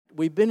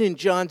We've been in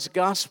John's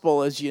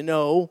Gospel, as you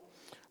know.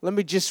 Let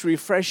me just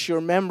refresh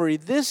your memory.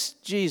 This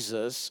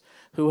Jesus,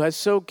 who has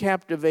so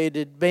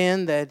captivated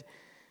man that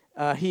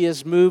he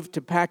has moved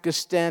to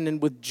Pakistan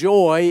and with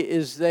joy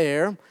is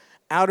there,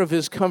 out of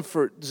his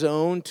comfort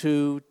zone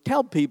to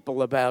tell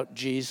people about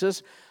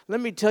Jesus.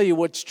 Let me tell you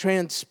what's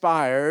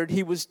transpired.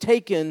 He was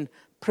taken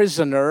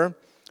prisoner.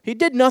 He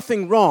did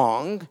nothing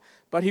wrong,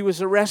 but he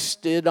was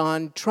arrested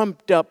on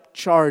trumped-up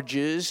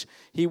charges.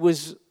 He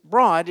was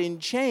brought in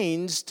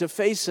chains to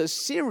face a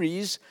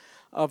series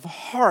of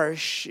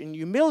harsh and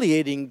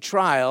humiliating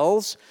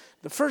trials.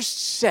 The first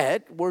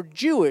set were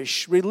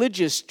Jewish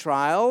religious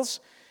trials.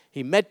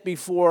 He met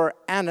before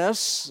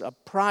Annas, a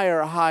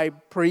prior high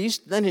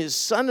priest, then his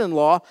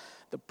son-in-law,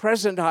 the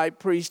present high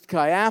priest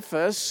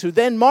Caiaphas, who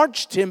then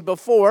marched him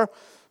before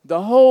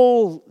the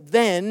whole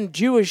then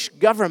Jewish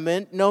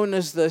government known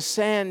as the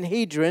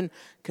Sanhedrin,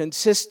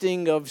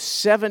 consisting of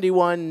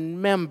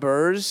 71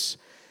 members.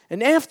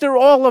 And after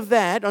all of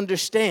that,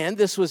 understand,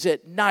 this was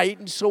at night,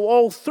 and so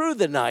all through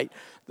the night,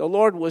 the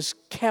Lord was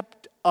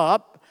kept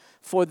up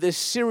for this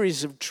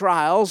series of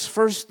trials.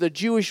 First, the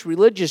Jewish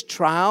religious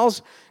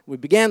trials. We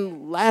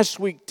began last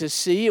week to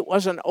see it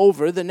wasn't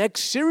over. The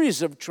next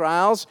series of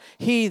trials,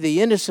 he,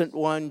 the innocent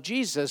one,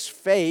 Jesus,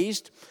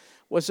 faced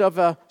was of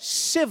a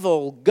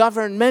civil,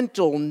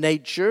 governmental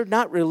nature,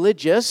 not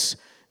religious.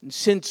 And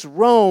since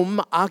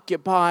Rome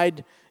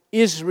occupied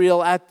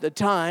Israel at the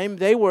time,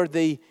 they were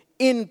the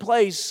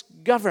in-place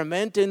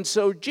government, and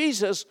so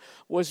Jesus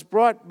was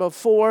brought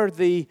before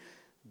the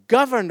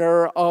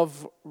governor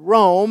of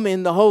Rome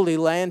in the Holy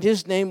Land.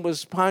 His name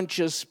was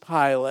Pontius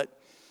Pilate,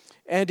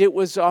 and it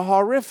was a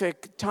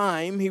horrific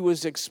time he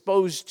was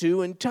exposed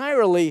to,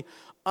 entirely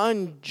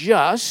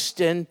unjust,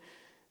 and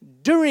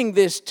during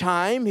this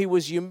time he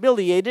was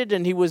humiliated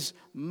and he was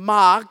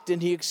mocked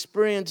and he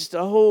experienced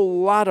a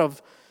whole lot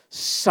of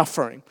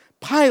suffering.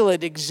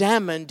 Pilate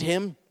examined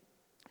him,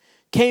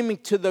 came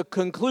to the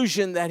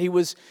conclusion that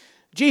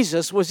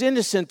Jesus was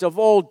innocent of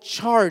all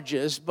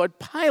charges, but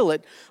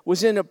Pilate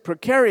was in a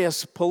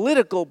precarious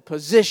political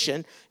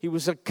position. He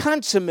was a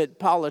consummate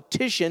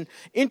politician,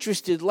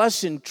 interested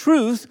less in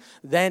truth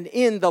than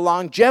in the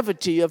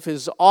longevity of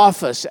his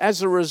office.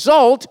 As a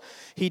result,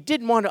 he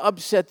didn't want to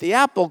upset the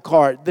apple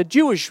cart. The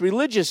Jewish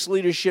religious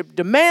leadership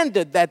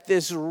demanded that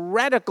this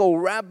radical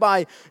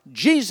rabbi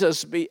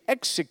Jesus be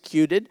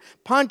executed.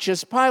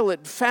 Pontius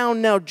Pilate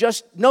found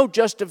no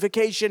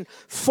justification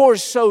for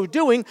so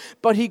doing,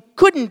 but he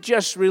couldn't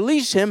just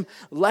release him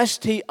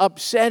lest he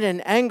upset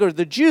and anger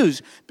the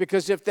Jews,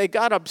 because if they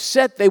got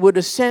upset, they would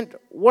have sent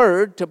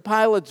word to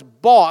Pilate's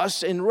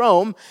boss in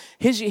Rome.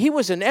 He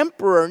was an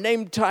emperor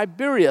named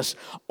Tiberius.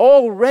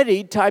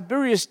 Already,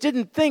 Tiberius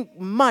didn't think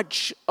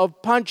much of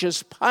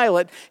Pontius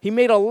Pilate. He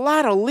made a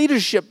lot of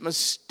leadership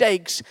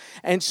mistakes,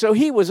 and so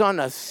he was on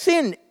a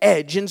thin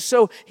edge. And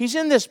so he's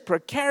in this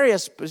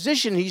precarious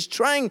position. He's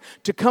trying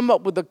to come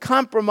up with a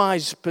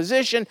compromise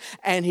position,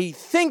 and he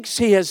thinks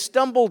he has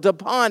stumbled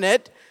upon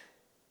it.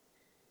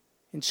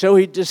 And so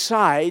he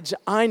decides,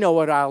 I know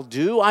what I'll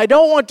do. I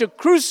don't want to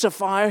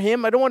crucify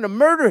him. I don't want to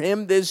murder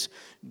him, this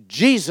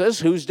Jesus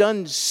who's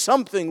done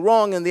something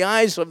wrong in the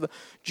eyes of the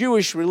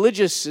Jewish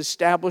religious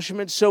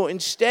establishment. So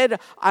instead,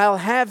 I'll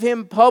have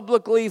him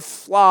publicly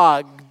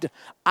flogged.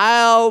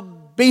 I'll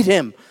beat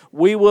him.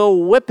 We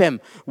will whip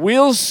him.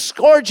 We'll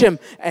scourge him.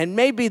 And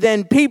maybe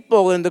then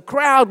people in the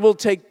crowd will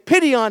take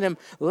pity on him,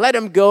 let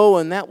him go,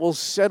 and that will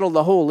settle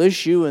the whole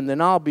issue, and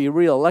then I'll be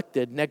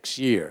reelected next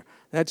year.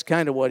 That's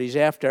kind of what he's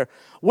after.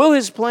 Will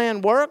his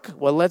plan work?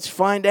 Well, let's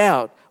find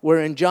out.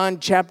 We're in John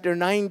chapter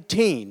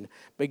 19,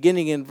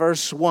 beginning in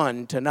verse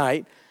 1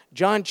 tonight.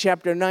 John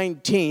chapter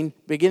 19,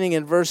 beginning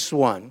in verse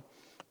 1.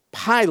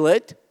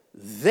 Pilate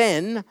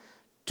then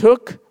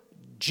took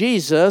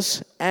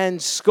Jesus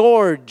and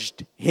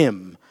scourged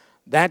him.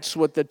 That's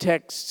what the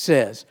text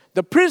says.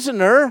 The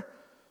prisoner,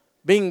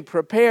 being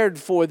prepared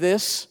for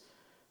this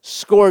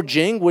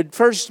scourging, would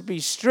first be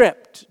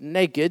stripped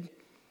naked.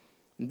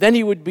 Then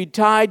he would be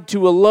tied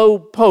to a low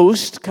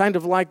post, kind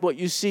of like what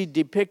you see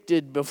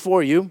depicted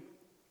before you.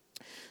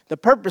 The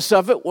purpose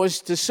of it was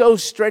to so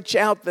stretch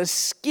out the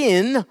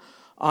skin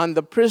on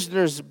the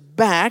prisoner's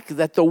back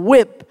that the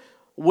whip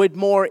would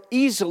more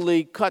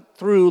easily cut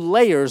through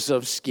layers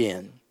of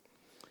skin.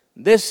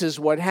 This is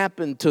what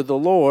happened to the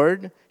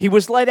Lord. He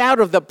was led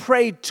out of the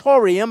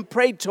praetorium,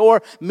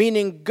 praetor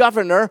meaning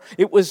governor.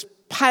 It was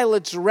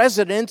Pilate's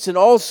residence and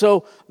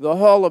also the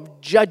hall of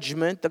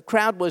judgment. The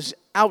crowd was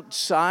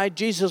outside.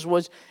 Jesus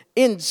was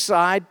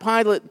inside.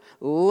 Pilate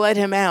let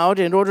him out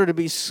in order to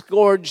be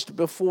scourged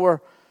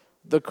before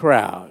the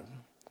crowd.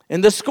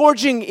 And the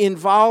scourging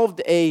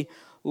involved a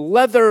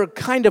leather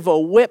kind of a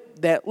whip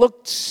that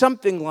looked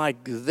something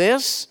like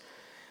this.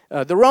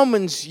 The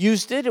Romans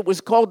used it. It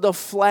was called the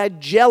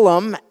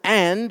flagellum,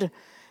 and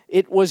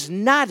it was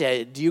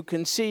knotted. You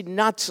can see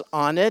knots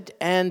on it,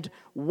 and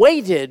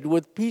weighted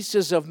with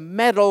pieces of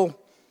metal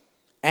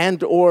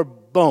and or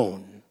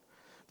bone.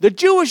 The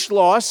Jewish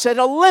law set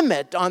a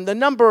limit on the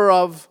number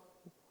of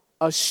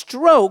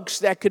strokes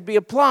that could be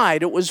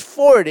applied. It was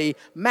 40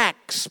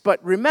 max.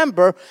 But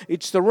remember,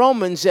 it's the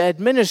Romans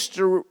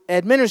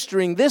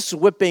administering this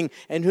whipping,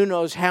 and who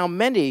knows how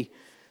many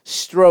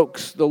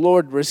strokes the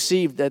Lord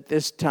received at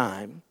this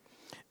time.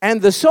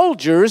 And the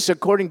soldiers,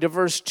 according to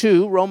verse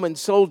 2, Roman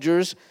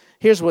soldiers,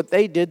 here's what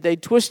they did. They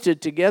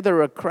twisted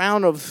together a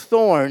crown of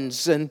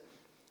thorns, and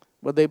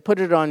they put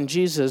it on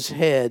Jesus'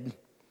 head.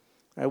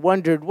 I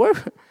wondered,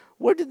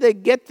 where did they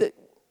get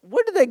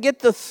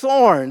the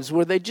thorns?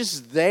 Were they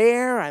just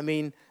there? I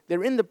mean,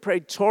 they're in the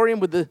praetorium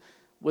with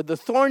the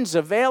thorns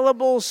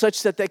available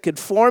such that they could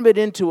form it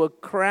into a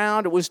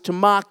crown. It was to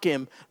mock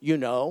him, you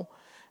know.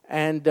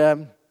 And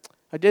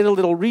I did a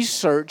little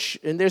research,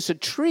 and there's a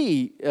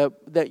tree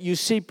that you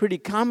see pretty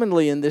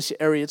commonly in this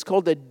area. It's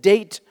called a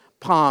date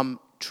palm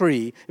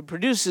tree. It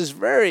produces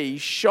very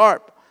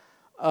sharp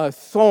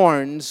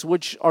thorns,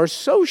 which are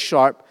so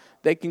sharp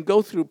they can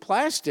go through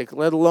plastic,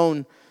 let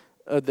alone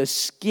the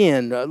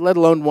skin, let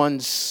alone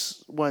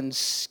one's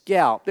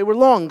scalp. They were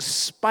long,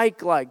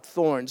 spike-like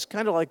thorns,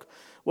 kind of like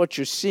what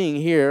you're seeing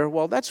here.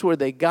 Well, that's where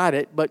they got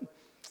it. But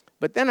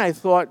then I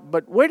thought,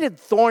 but where did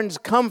thorns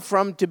come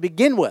from to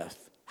begin with?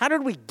 How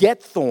did we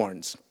get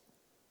thorns?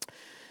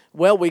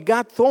 Well, we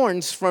got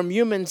thorns from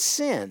human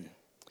sin.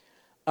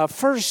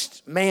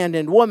 First man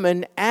and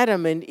woman,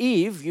 Adam and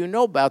Eve, you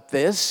know about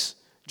this.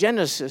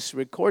 Genesis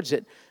records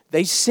it.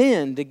 They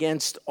sinned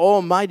against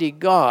Almighty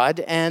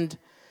God, and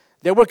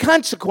there were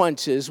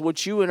consequences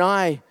which you and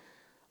I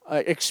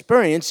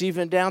experience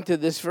even down to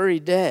this very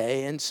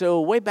day. And so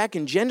way back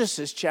in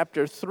Genesis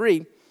chapter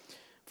 3,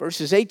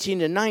 verses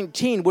 18 and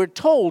 19, we're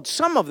told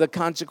some of the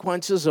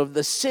consequences of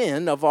the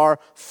sin of our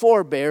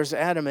forebears,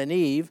 Adam and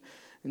Eve.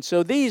 And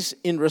so these,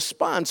 in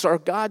response, are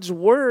God's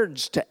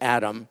words to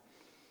Adam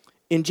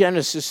in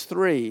Genesis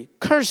 3.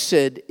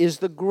 Cursed is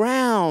the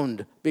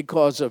ground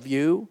because of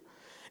you.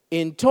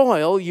 In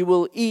toil you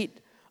will eat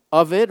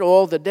of it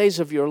all the days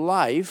of your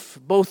life.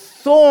 Both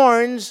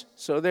thorns,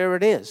 so there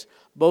it is,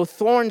 both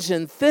thorns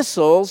and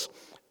thistles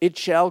it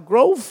shall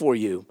grow for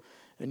you.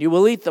 And you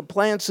will eat the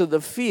plants of the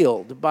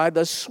field. By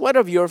the sweat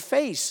of your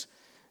face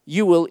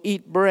you will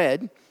eat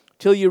bread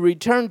till you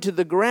return to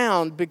the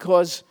ground,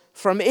 because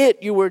from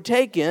it you were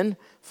taken,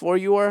 for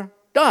you are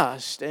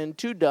dust, and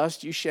to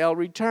dust you shall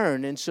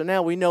return. And so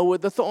now we know where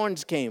the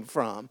thorns came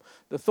from.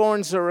 The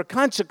thorns are a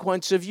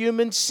consequence of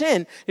human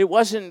sin. It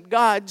wasn't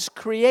God's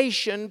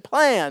creation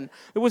plan.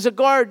 It was a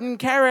garden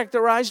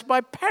characterized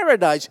by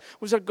paradise. It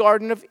was a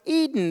Garden of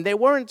Eden. There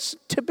weren't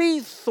to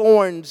be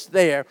thorns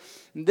there.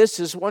 And this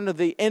is one of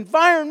the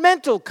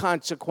environmental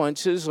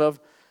consequences of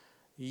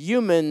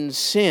human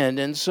sin.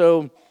 And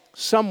so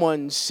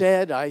someone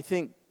said, I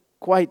think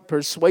quite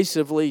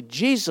persuasively,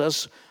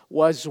 Jesus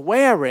was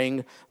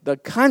wearing the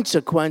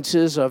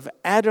consequences of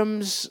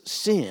Adam's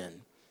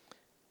sin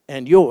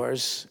and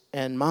yours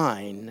and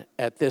mine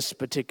at this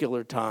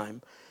particular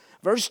time.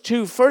 Verse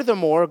 2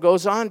 furthermore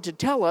goes on to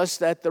tell us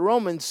that the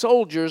Roman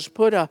soldiers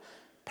put a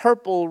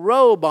purple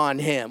robe on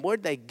him.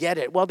 Where'd they get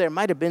it? Well, there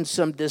might have been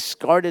some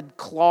discarded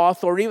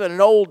cloth or even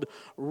an old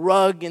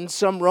rug, and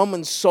some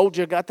Roman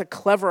soldier got the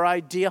clever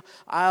idea,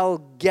 I'll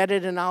get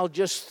it and I'll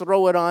just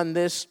throw it on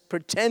this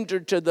pretender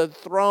to the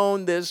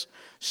throne, this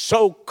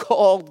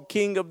so-called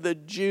king of the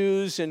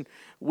Jews, and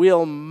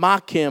we'll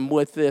mock him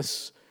with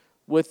this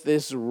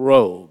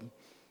robe.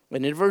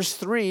 And in verse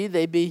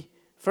 3,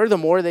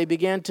 furthermore, they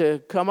began to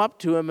come up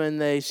to him and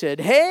they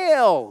said,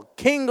 Hail,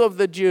 King of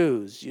the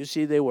Jews. You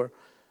see, they were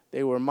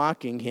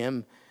mocking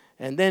him.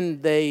 And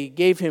then they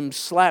gave him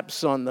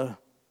slaps on the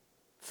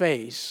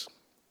face.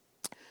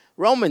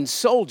 Roman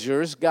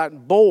soldiers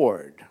got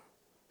bored,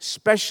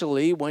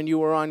 especially when you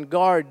were on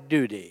guard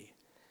duty.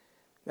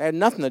 They had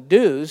nothing to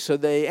do, so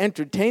they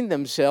entertained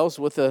themselves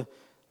with a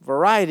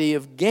variety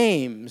of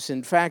games.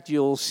 In fact,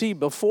 you'll see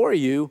before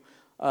you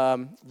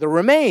the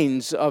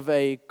remains of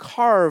a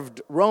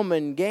carved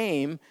Roman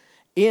game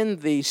in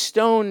the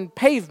stone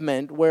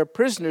pavement where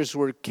prisoners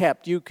were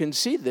kept. You can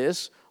see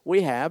this,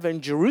 we have, in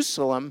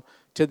Jerusalem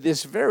to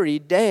this very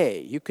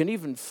day. You can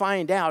even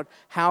find out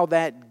how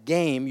that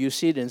game, you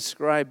see it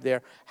inscribed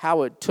there,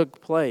 how it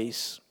took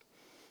place.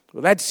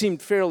 Well, that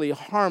seemed fairly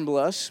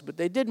harmless, but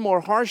they did more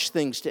harsh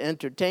things to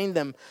entertain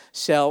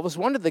themselves.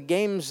 One of the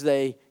games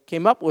they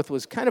came up with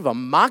was kind of a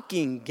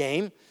mocking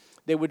game.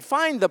 They would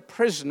find the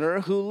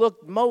prisoner who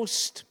looked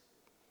most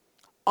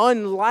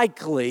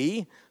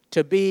unlikely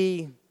to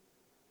be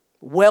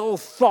well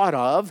thought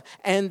of,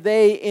 and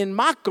they, in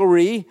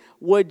mockery,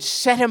 would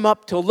set him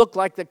up to look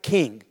like the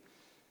king.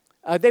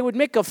 They would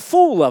make a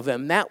fool of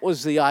him. That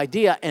was the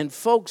idea. And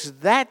folks,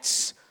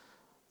 that's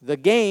the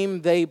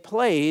game they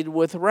played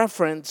with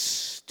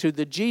reference to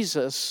the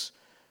Jesus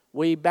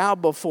we bow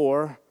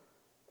before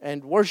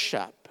and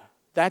worship.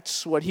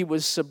 That's what he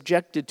was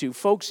subjected to.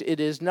 Folks, it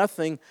is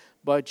nothing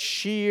but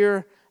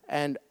sheer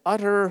and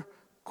utter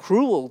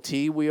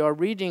cruelty we are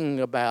reading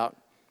about.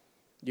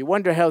 You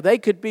wonder how they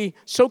could be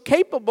so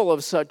capable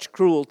of such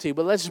cruelty.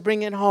 But let's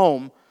bring it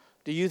home.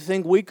 Do you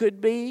think we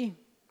could be?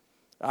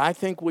 I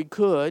think we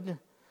could.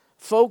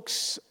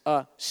 Folks,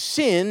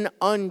 sin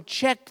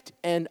unchecked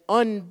and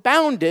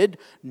unbounded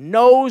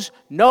knows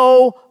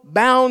no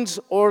bounds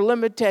or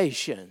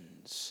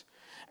limitations.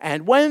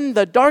 And when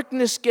the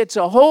darkness gets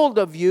a hold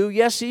of you,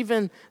 yes,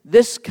 even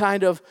this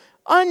kind of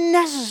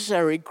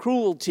unnecessary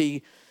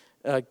cruelty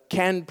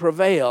can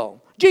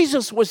prevail.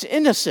 Jesus was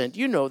innocent.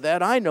 You know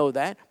that. I know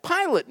that.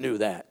 Pilate knew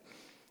that.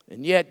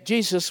 And yet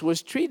Jesus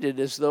was treated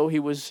as though he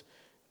was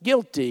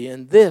guilty.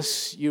 And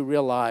this, you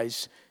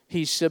realize,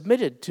 he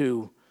submitted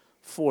to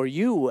for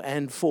you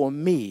and for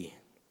me.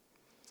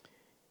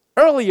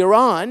 Earlier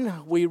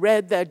on, we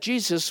read that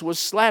Jesus was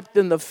slapped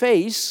in the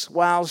face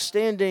while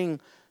standing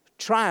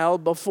trial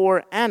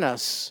before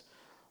Annas.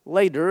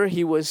 Later,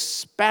 he was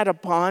spat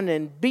upon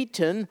and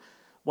beaten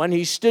when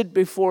he stood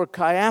before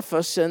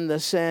Caiaphas and the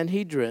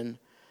Sanhedrin.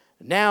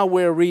 Now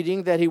we're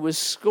reading that he was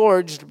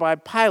scourged by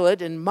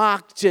Pilate and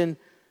mocked and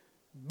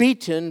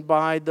beaten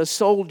by the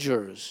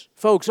soldiers.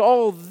 Folks,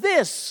 all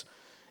this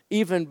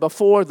even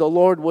before the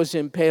Lord was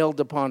impaled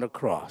upon a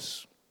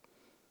cross.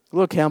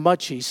 Look how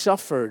much he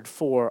suffered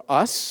for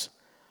us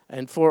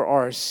and for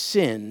our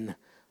sin,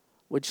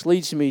 which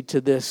leads me to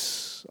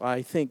this,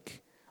 I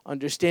think,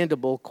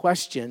 understandable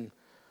question.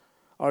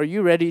 Are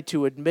you ready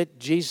to admit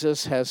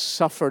Jesus has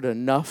suffered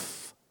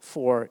enough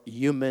for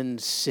human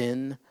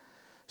sin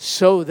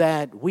so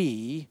that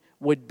we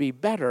would be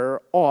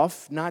better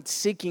off not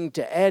seeking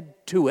to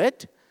add to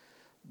it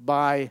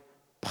by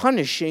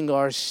punishing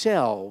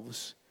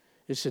ourselves?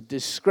 It's a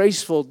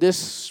disgraceful,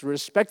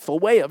 disrespectful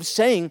way of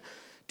saying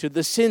to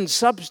the sin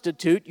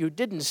substitute, you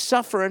didn't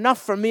suffer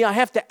enough for me, I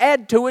have to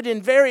add to it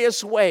in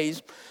various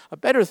ways. A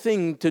better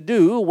thing to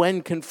do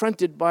when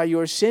confronted by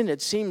your sin,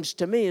 it seems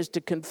to me, is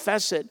to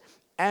confess it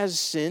as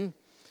sin,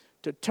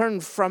 to turn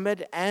from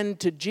it and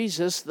to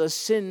Jesus, the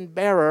sin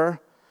bearer,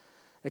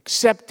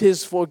 accept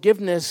his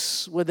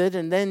forgiveness with it,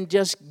 and then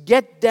just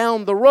get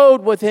down the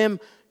road with him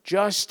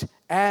just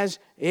as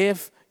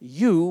if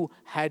you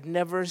had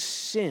never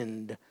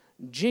sinned.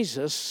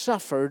 Jesus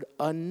suffered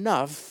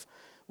enough.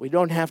 We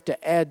don't have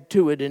to add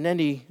to it in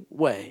any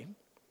way.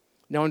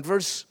 Now in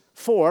verse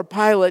 4,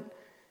 Pilate,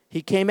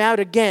 he came out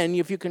again.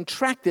 If you can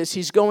track this,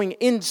 he's going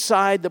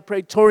inside the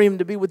praetorium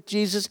to be with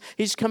Jesus.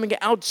 He's coming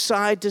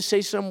outside to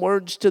say some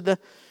words to the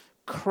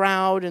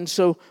crowd. And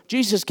so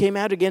Jesus came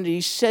out again and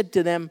he said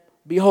to them,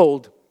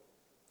 behold,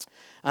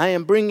 I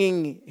am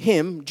bringing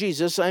him,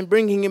 Jesus, I'm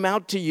bringing him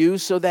out to you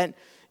so that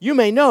you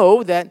may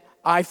know that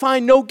I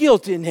find no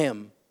guilt in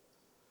him.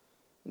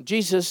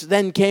 Jesus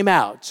then came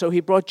out. So he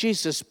brought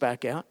Jesus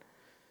back out.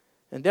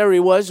 And there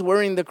he was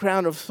wearing the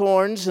crown of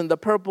thorns and the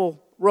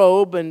purple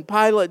robe. And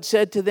Pilate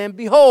said to them,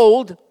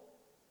 behold,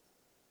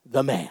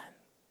 the man.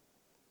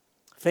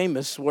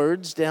 Famous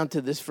words down to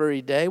this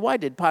very day. Why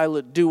did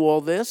Pilate do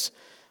all this?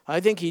 I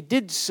think he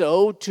did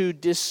so to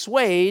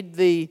dissuade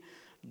the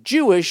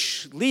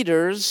Jewish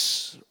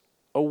leaders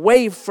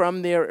away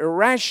from their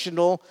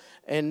irrational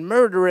and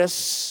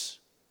murderous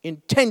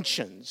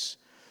intentions.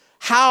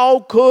 How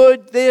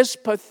could this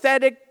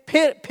pathetic,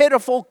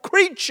 pitiful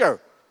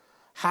creature,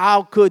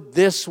 how could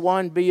this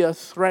one be a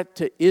threat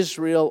to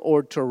Israel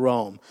or to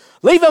Rome?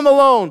 Leave him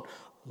alone.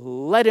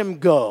 Let him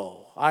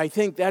go. I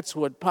think that's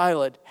what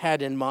Pilate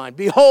had in mind.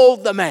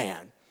 Behold the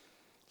man.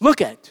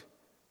 Look at.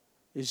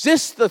 Is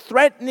this the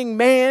threatening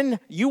man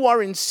you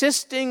are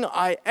insisting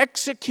I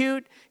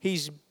execute?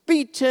 He's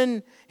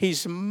beaten.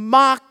 He's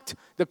mocked.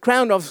 The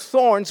crown of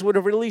thorns would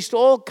have released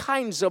all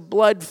kinds of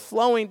blood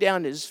flowing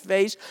down his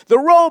face. The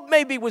robe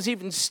maybe was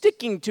even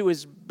sticking to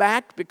his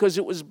back because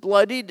it was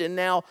bloodied and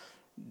now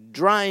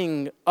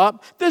drying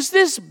up. Does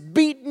this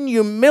beaten,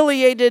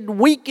 humiliated,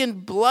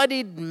 weakened,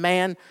 bloodied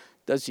man,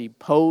 does he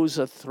pose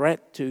a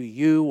threat to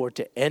you or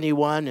to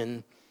anyone?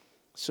 And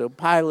so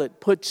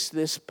Pilate puts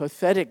this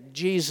pathetic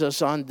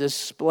Jesus on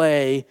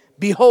display.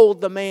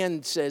 Behold the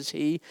man, says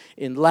he,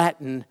 in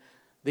Latin.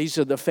 These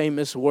are the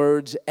famous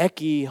words,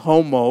 ecce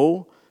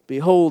homo,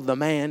 behold the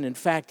man. In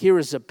fact, here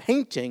is a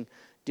painting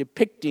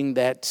depicting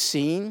that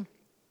scene.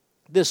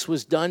 This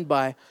was done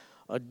by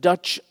a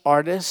Dutch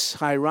artist,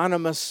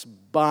 Hieronymus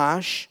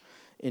Bosch,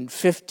 in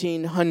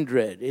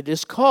 1500. It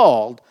is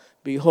called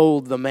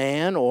Behold the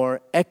Man,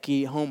 or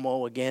ecce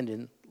homo, again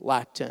in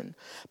Latin.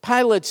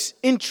 Pilate's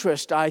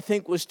interest, I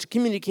think, was to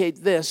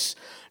communicate this.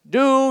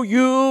 Do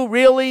you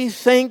really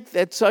think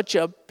that such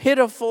a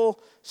pitiful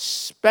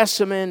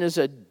specimen is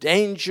a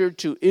danger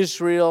to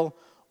Israel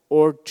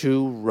or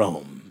to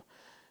Rome?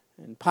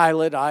 And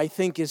Pilate, I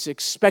think, is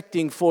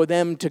expecting for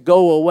them to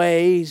go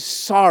away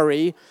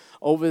sorry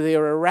over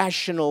their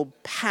irrational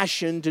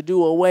passion to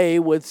do away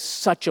with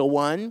such a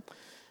one.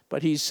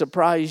 But he's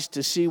surprised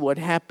to see what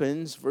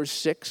happens. Verse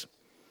 6.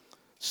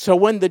 So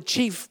when the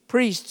chief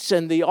priests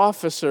and the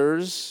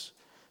officers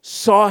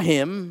saw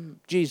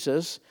him,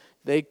 Jesus,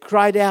 they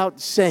cried out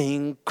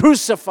saying,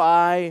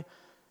 "Crucify,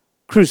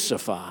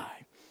 crucify."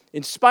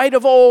 In spite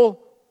of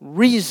all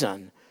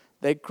reason,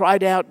 they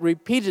cried out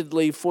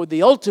repeatedly for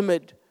the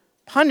ultimate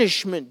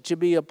punishment to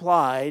be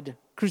applied,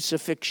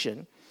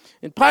 crucifixion.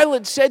 And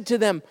Pilate said to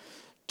them,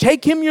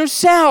 "Take him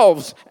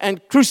yourselves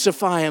and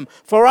crucify him,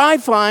 for I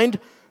find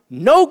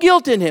no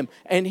guilt in him.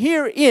 And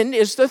herein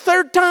is the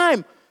third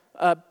time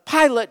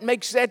Pilate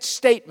makes that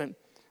statement.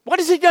 What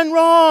has he done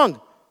wrong?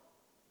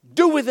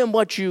 Do with him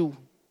what you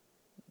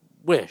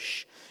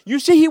wish. You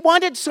see, he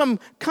wanted some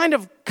kind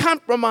of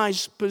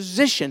compromise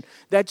position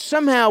that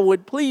somehow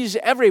would please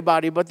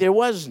everybody, but there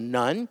was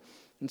none.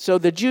 And so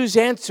the Jews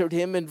answered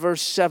him in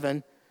verse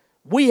 7,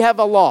 we have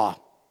a law,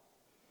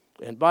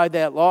 and by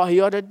that law he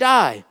ought to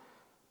die,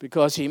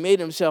 because he made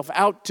himself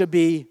out to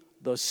be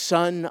the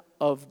Son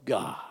of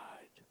God.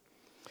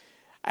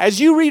 As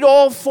you read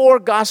all four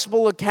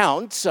gospel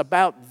accounts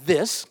about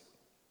this,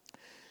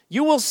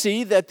 you will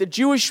see that the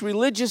Jewish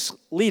religious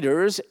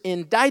leaders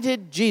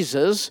indicted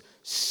Jesus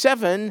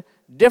 7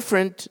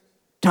 different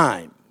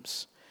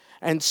times.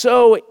 And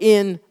so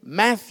in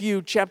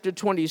Matthew chapter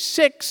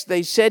 26,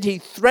 they said he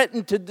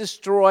threatened to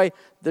destroy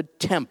the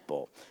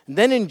temple. And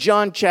then in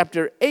John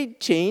chapter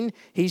 18,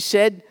 they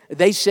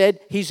said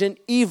he's an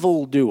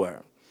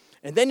evildoer.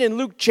 And then in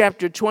Luke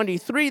chapter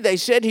 23, they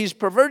said he's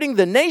perverting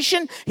the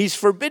nation, he's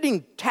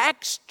forbidding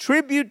tax,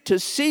 tribute to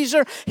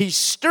Caesar, he's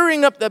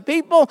stirring up the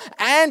people,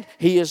 and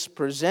he is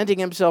presenting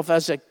himself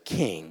as a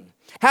king.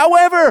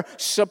 However,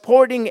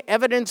 supporting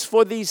evidence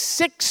for these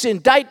 6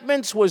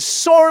 indictments was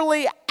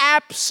sorely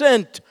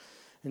absent,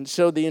 and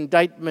so the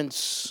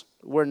indictments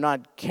were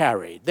not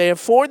carried.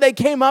 Therefore, they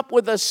came up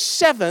with a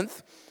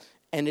 7th,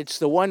 and it's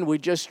the one we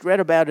just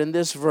read about in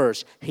this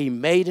verse. He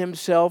made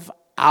himself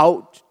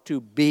out to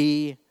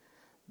be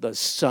the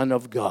Son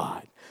of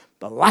God.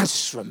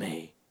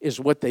 Blasphemy is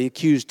what they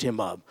accused him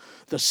of.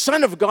 The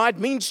Son of God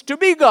means to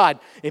be God.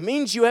 It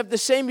means you have the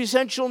same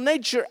essential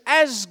nature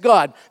as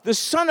God. The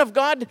Son of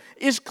God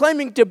is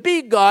claiming to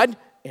be God,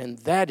 and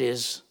that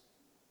is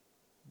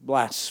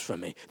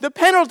blasphemy. The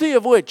penalty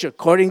of which,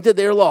 according to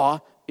their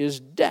law,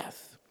 is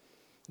death.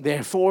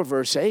 Therefore,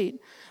 verse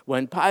 8,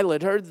 when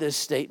Pilate heard this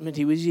statement,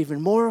 he was even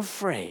more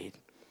afraid.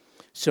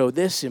 So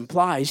this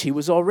implies he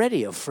was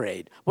already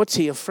afraid. What's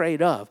he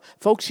afraid of?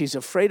 Folks, he's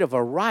afraid of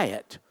a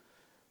riot.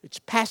 It's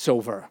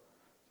Passover.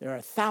 There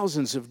are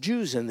thousands of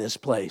Jews in this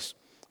place.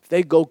 If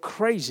they go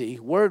crazy,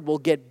 word will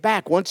get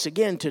back once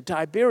again to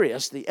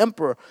Tiberius, the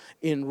emperor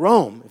in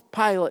Rome. If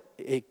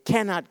Pilate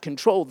cannot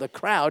control the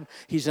crowd,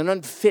 he's an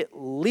unfit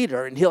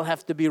leader and he'll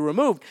have to be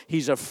removed.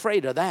 He's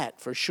afraid of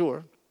that for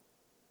sure.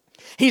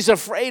 He's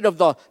afraid of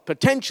the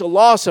potential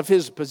loss of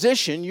his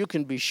position. You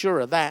can be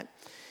sure of that.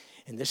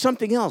 And there's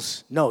something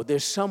else. No,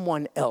 there's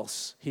someone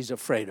else he's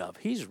afraid of.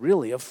 He's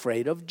really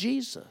afraid of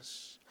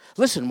Jesus.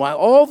 Listen, while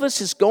all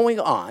this is going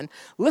on,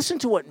 listen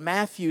to what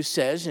Matthew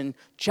says in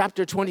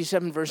chapter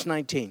 27, verse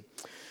 19.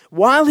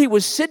 While he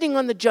was sitting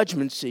on the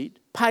judgment seat,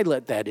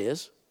 Pilate that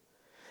is,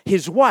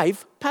 his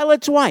wife,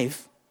 Pilate's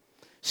wife,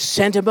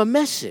 sent him a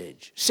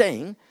message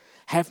saying,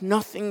 have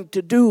nothing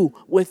to do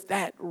with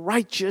that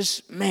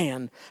righteous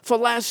man. For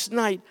last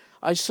night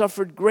I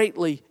suffered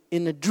greatly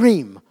in a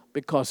dream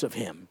because of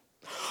him.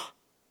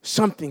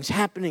 Something's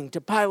happening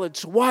to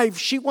Pilate's wife.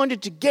 She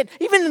wanted to get,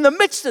 even in the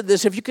midst of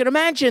this, if you can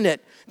imagine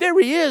it, there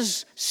he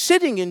is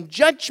sitting in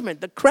judgment.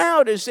 The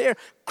crowd is there.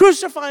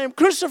 Crucify him,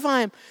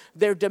 crucify him.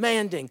 They're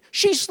demanding.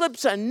 She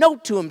slips a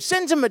note to him,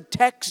 sends him a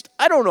text.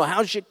 I don't know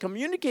how she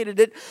communicated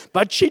it,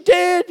 but she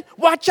did.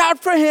 Watch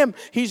out for him.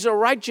 He's a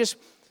righteous.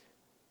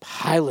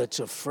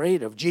 Pilate's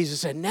afraid of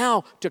Jesus. And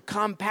now, to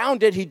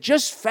compound it, he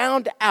just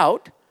found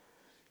out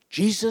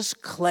Jesus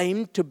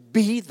claimed to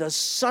be the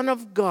Son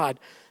of God.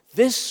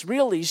 This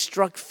really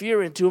struck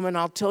fear into him, and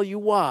I'll tell you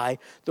why.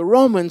 The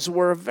Romans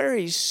were a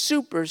very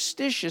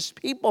superstitious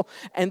people,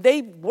 and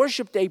they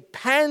worshipped a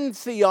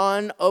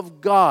pantheon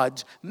of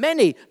gods.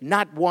 Many,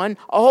 not one,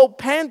 a whole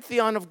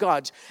pantheon of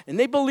gods. And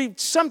they believed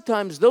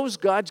sometimes those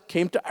gods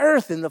came to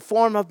earth in the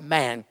form of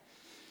man.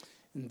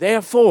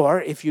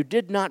 Therefore, if you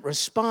did not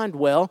respond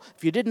well,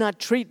 if you did not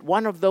treat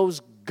one of those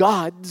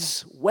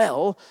gods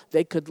well,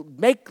 they could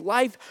make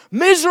life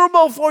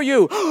miserable for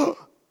you.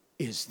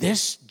 Is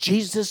this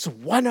Jesus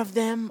one of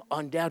them?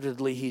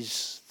 Undoubtedly,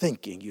 he's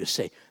thinking, you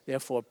say.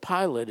 Therefore,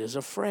 Pilate is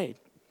afraid.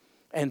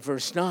 And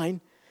verse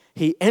 9,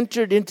 he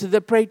entered into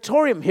the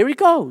praetorium. Here he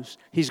goes.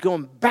 He's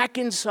going back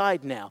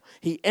inside now.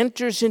 He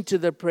enters into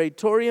the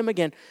praetorium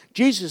again.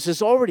 Jesus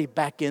is already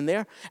back in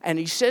there. And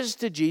he says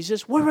to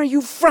Jesus, where are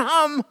you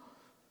from?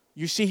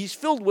 You see, he's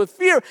filled with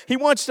fear. He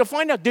wants to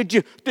find out,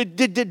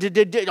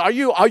 are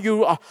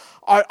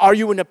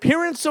you an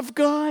appearance of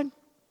God?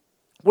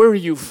 Where are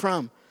you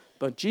from?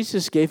 But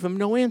Jesus gave him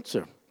no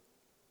answer.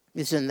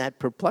 Isn't that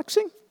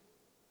perplexing?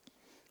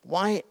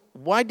 Why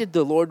did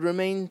the Lord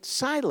remain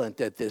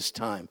silent at this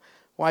time?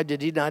 Why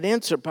did he not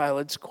answer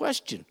Pilate's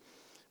question?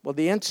 Well,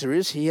 the answer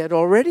is he had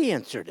already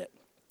answered it.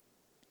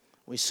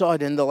 We saw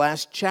it in the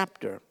last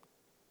chapter,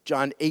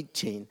 John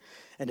 18.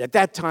 And at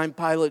that time,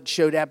 Pilate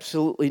showed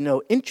absolutely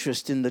no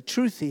interest in the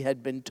truth he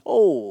had been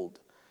told.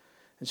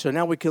 And so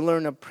now we can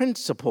learn a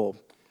principle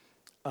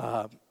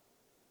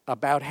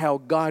about how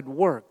God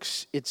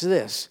works. It's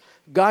this: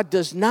 God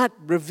does not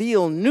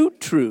reveal new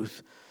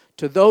truth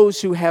to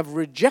those who have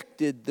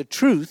rejected the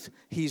truth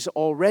he's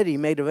already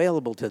made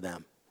available to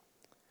them.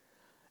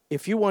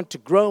 If you want to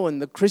grow in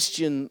the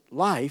Christian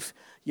life,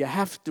 you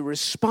have to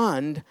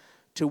respond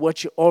to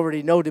what you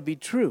already know to be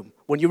true.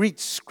 When you read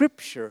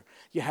Scripture,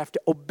 you have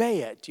to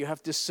obey it. You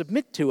have to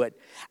submit to it.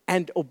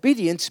 And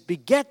obedience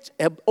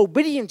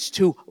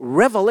to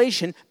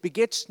revelation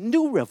begets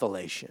new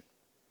revelation.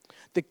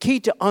 The key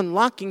to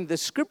unlocking the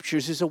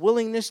Scriptures is a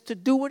willingness to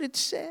do what it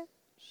says.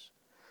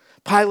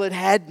 Pilate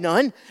had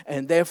none,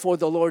 and therefore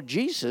the Lord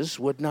Jesus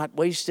would not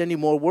waste any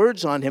more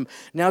words on him.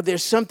 Now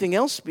there's something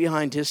else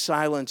behind his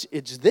silence.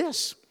 It's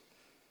this.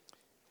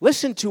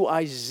 Listen to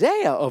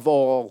Isaiah, of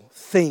all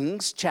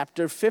things,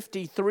 chapter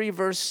 53,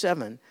 verse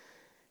 7.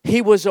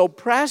 He was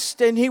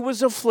oppressed and he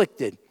was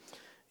afflicted,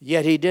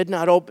 yet he did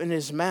not open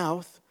his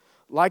mouth.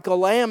 Like a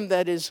lamb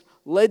that is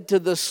led to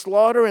the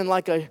slaughter, and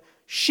like a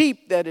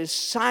sheep that is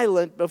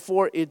silent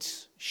before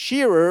its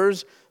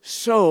shearers,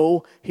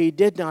 so he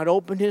did not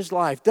open his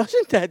life.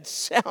 Doesn't that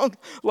sound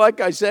like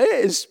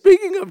Isaiah is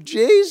speaking of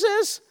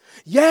Jesus?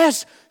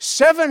 Yes,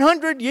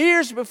 700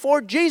 years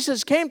before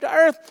Jesus came to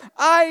earth,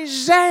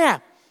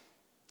 Isaiah,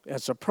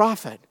 as a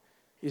prophet,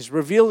 is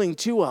revealing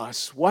to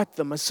us what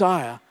the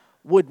Messiah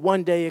would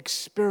one day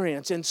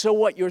experience. And so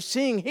what you're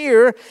seeing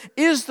here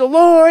is the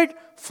Lord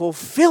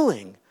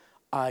fulfilling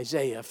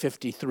Isaiah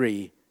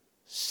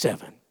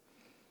 53:7.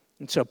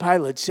 And so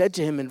Pilate said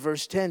to him in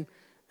verse 10,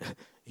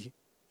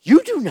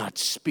 "You do not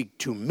speak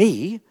to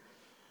me.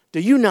 Do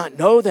you not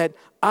know that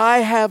I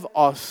have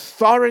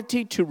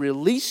authority to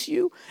release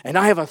you, and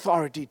I have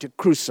authority to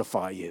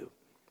crucify you?"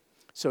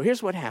 So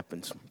here's what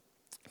happens.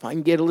 If I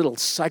can get a little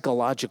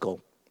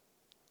psychological,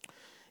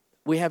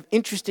 we have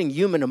interesting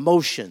human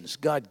emotions,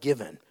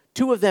 God-given.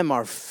 Two of them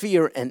are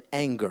fear and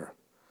anger.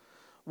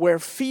 Where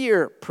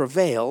fear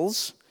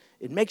prevails,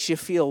 it makes you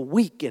feel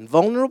weak and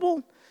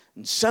vulnerable,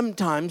 and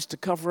sometimes to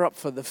cover up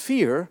for the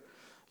fear,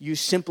 you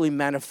simply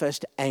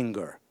manifest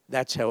anger.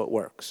 That's how it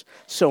works.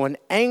 So an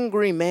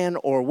angry man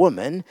or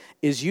woman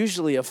is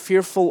usually a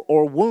fearful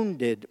or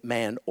wounded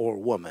man or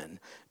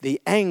woman.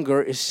 The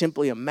anger is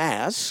simply a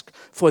mask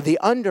for the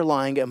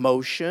underlying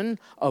emotion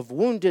of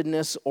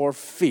woundedness or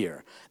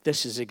fear.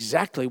 This is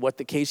exactly what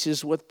the case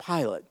is with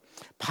Pilate.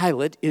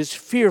 Pilate is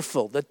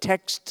fearful. The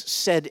text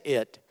said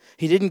it.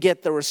 He didn't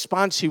get the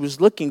response he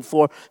was looking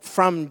for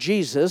from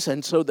Jesus,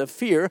 and so the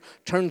fear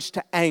turns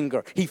to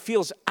anger. He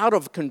feels out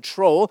of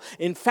control.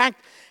 In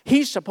fact,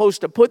 he's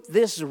supposed to put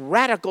this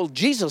radical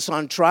Jesus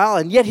on trial,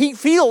 and yet he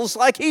feels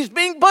like he's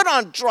being put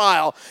on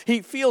trial.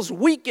 He feels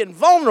weak and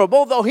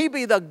vulnerable, though he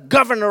be the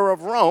governor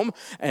of Rome,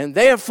 and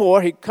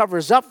therefore he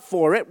covers up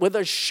for it with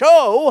a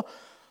show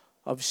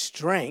of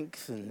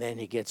strength, and then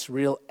he gets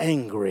real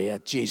angry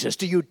at Jesus.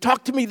 "Do you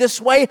talk to me this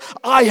way?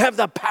 I have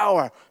the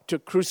power to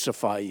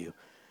crucify you."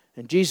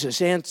 And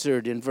Jesus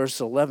answered in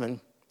verse 11,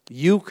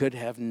 "You could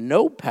have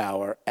no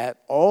power at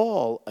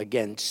all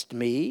against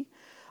me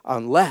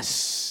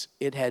unless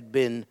it had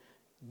been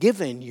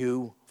given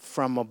you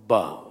from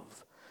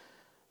above."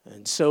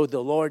 And so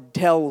the Lord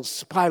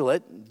tells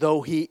Pilate,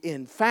 though he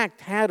in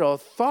fact had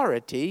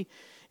authority,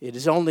 it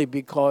is only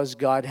because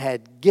God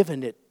had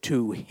given it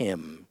to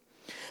him.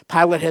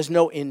 Pilate has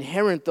no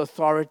inherent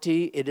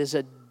authority. It is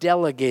a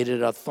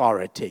delegated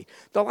authority,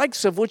 the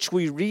likes of which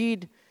we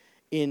read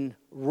in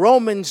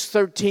Romans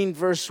 13,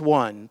 verse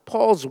 1,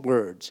 Paul's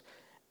words,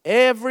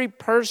 "Every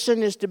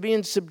person is to be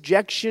in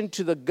subjection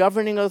to the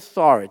governing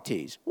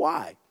authorities."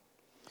 Why?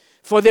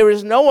 "For there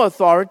is no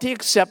authority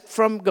except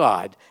from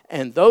God,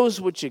 and those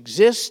which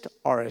exist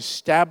are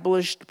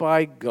established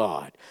by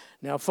God."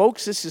 Now,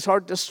 folks, this is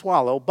hard to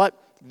swallow,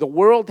 but the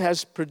world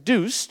has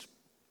produced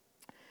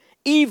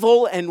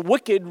evil and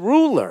wicked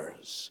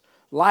rulers,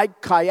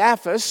 like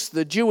Caiaphas,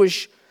 the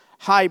Jewish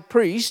high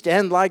priest,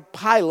 and like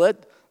Pilate,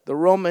 the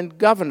Roman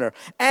governor.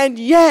 And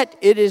yet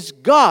it is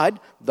God,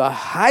 the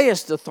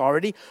highest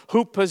authority,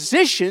 who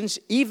positions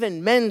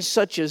even men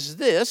such as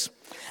this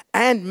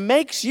and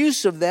makes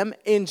use of them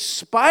in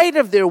spite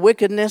of their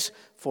wickedness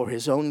for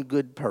his own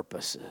good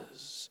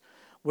purposes.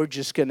 We're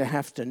just going to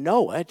have to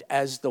know it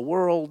as the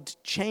world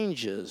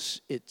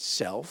changes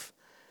itself.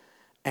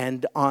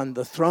 And on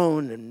the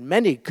throne in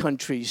many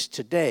countries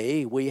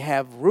today, we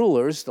have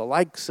rulers the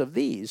likes of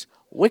these,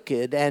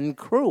 wicked and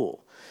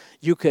cruel.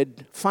 You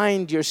could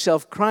find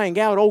yourself crying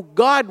out, "Oh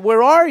God,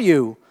 where are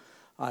you?"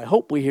 I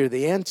hope we hear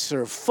the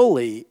answer,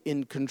 fully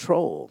in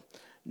control.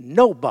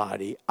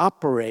 Nobody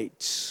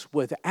operates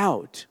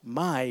without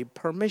my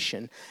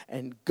permission,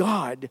 and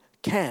God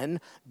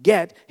can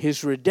get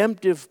his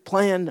redemptive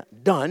plan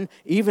done,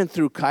 even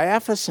through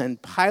Caiaphas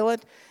and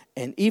Pilate,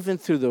 and even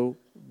through the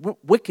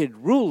wicked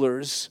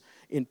rulers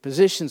in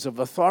positions of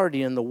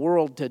authority in the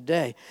world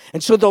today.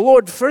 And so the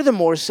Lord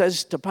furthermore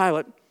says to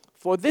Pilate,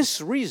 "For this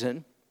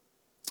reason,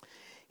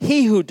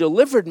 he who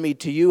delivered me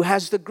to you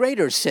has the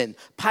greater sin."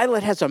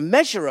 Pilate has a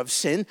measure of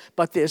sin,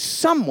 but there's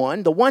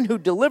someone, the one who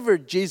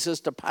delivered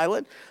Jesus to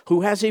Pilate,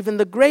 who has even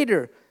the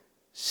greater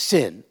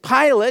sin.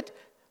 Pilate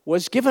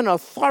was given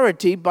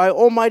authority by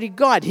Almighty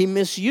God. He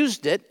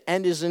misused it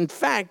and is in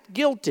fact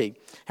guilty.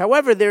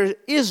 However, there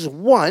is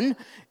one,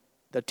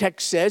 the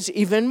text says,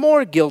 even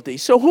more guilty.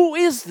 So who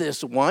is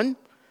this one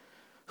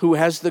who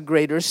has the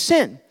greater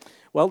sin?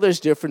 Well, there's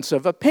difference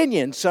of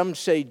opinion. Some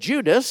say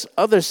Judas,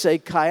 others say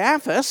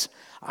Caiaphas.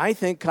 I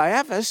think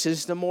Caiaphas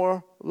is the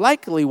more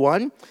likely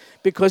one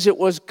because it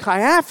was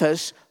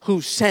Caiaphas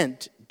who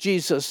sent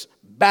Jesus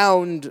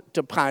bound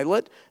to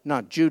Pilate,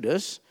 not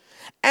Judas.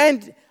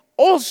 And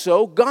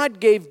also, God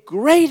gave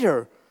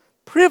greater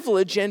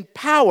privilege and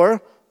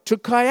power to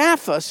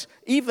Caiaphas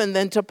even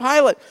than to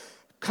Pilate.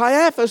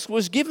 Caiaphas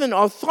was given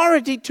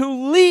authority to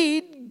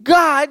lead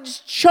God's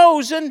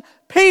chosen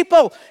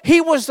people.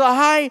 He was the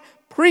high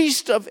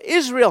priest of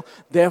Israel.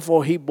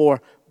 Therefore, he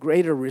bore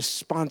greater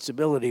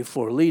responsibility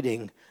for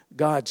leading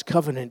God's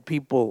covenant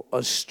people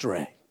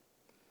astray.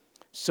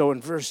 So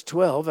in verse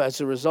 12,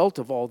 as a result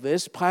of all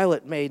this,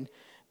 Pilate made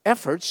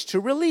efforts to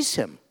release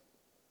him.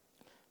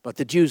 But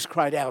the Jews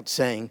cried out,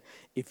 saying,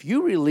 if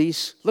you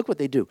release, look what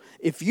they do,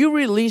 if you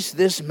release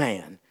this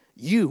man,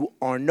 you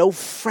are no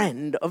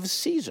friend of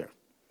Caesar.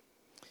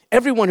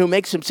 Everyone who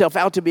makes himself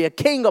out to be a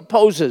king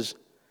opposes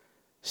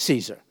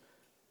Caesar.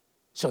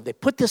 So they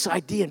put this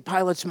idea in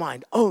Pilate's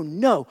mind. Oh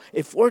no,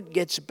 if word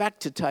gets back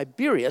to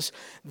Tiberius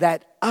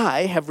that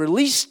I have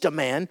released a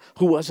man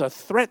who was a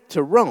threat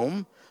to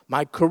Rome,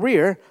 my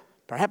career,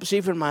 perhaps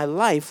even my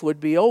life, would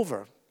be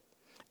over.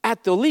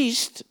 At the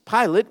least,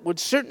 Pilate would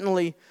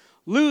certainly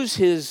lose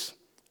his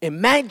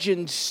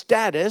imagined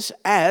status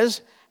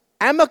as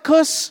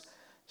amicus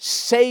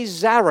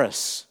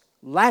Caesaris,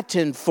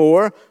 Latin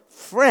for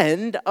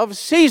friend of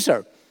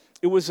Caesar.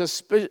 It was a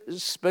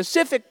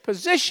specific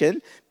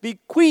position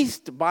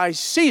bequeathed by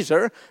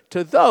Caesar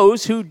to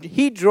those who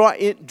he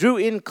drew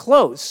in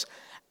close.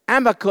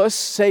 Amicus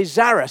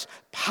Caesaris.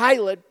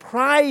 Pilate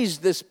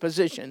prized this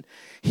position.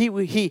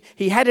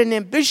 He had an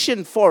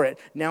ambition for it.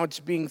 Now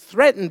it's being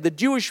threatened. The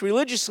Jewish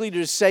religious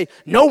leaders say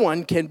no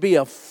one can be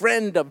a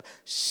friend of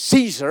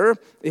Caesar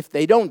if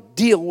they don't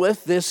deal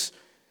with this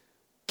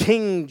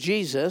King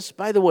Jesus.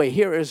 By the way,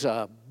 here is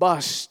a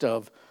bust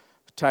of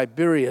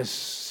Tiberius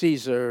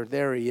Caesar.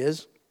 There he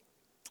is.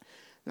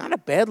 Not a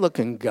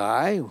bad-looking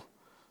guy,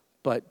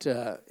 but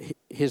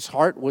his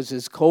heart was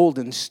as cold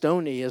and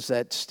stony as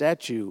that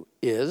statue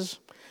is.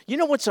 You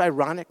know what's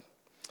ironic?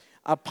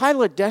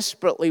 Pilate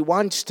desperately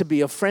wants to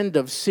be a friend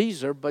of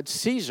Caesar, but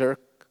Caesar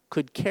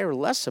could care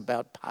less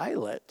about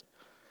Pilate.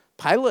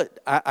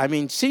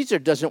 Caesar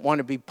doesn't want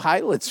to be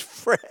Pilate's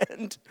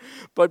friend,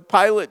 but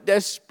Pilate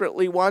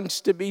desperately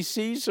wants to be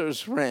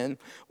Caesar's friend.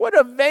 What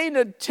a vain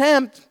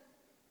attempt.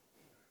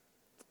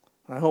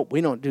 I hope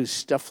we don't do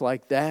stuff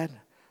like that.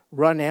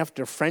 Run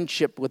after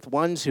friendship with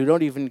ones who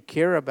don't even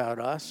care about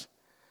us.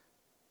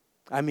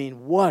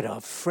 What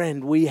a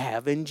friend we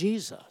have in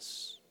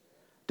Jesus.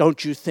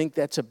 Don't you think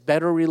that's a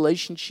better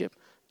relationship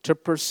to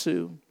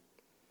pursue?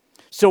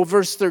 So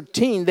verse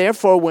 13,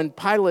 therefore, when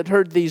Pilate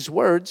heard these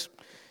words,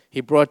 he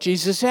brought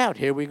Jesus out.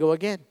 Here we go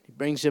again. He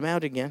brings him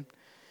out again.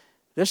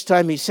 This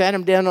time he sat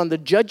him down on the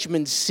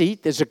judgment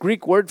seat. There's a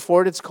Greek word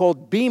for it. It's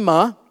called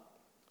bema.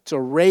 It's a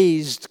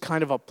raised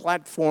kind of a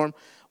platform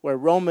where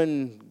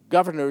Roman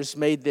governors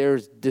made their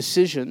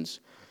decisions.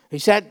 He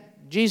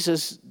sat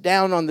Jesus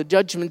down on the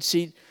judgment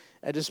seat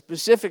at a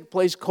specific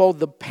place called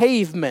the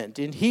pavement.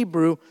 In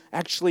Hebrew,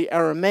 actually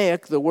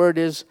Aramaic, the word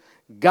is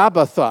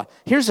Gabbatha.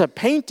 Here's a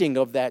painting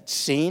of that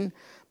scene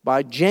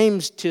by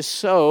James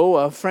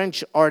Tissot, a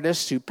French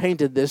artist who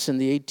painted this in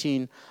the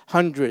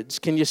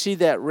 1800s. Can you see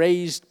that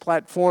raised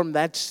platform?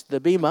 That's the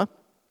bema.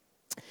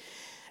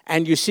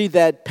 And you see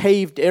that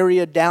paved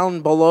area down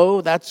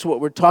below? That's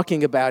what we're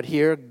talking about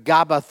here.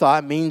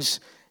 Gabbatha means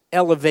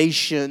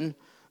elevation.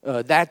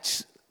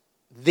 That's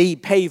the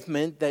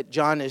pavement that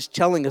John is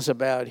telling us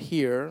about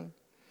here.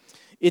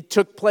 It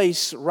took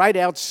place right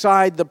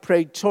outside the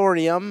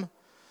praetorium.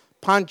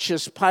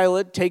 Pontius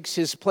Pilate takes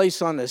his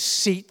place on a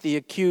seat, the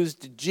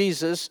accused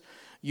Jesus.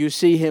 You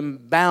see him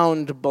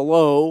bound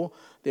below.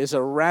 There's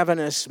a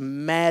ravenous,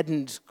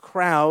 maddened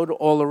crowd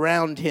all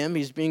around him.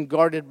 He's being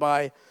guarded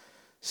by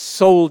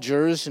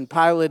soldiers, and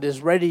Pilate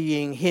is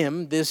readying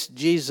him, this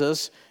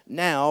Jesus,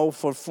 now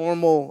for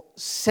formal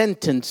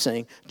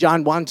sentencing.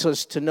 John wants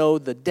us to know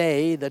the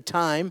day, the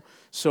time.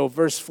 So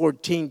verse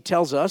 14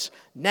 tells us,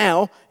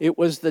 now it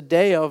was the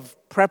day of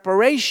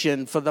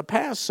preparation for the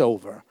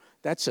Passover.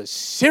 That's a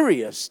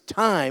serious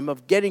time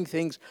of getting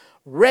things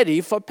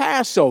ready for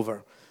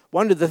Passover.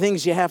 One of the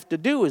things you have to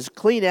do is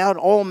clean out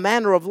all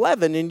manner of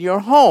leaven in your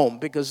home,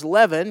 because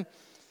leaven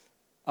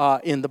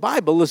in the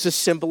Bible is a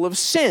symbol of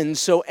sin.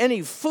 So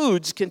any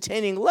foods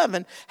containing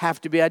leaven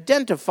have to be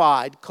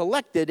identified,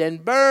 collected,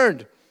 and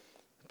burned,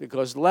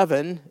 because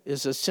leaven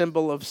is a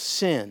symbol of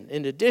sin.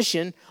 In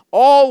addition,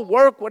 all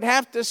work would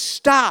have to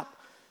stop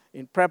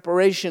in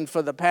preparation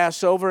for the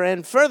Passover.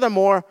 And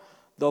furthermore,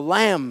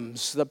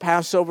 the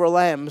Passover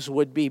lambs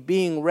would be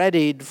being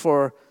readied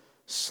for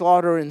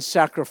slaughter and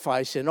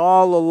sacrifice. And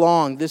all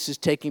along, this is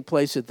taking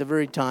place at the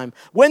very time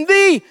when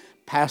the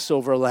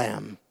Passover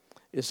lamb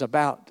is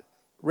about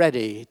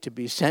ready to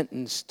be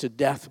sentenced to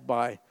death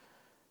by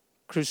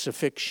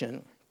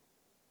crucifixion.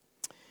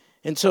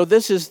 And so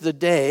this is the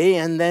day,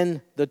 and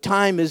then the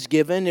time is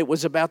given. It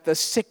was about the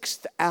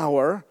 6th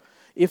hour.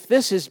 If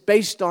this is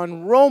based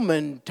on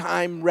Roman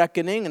time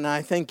reckoning, and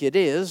I think it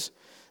is,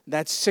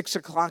 that's 6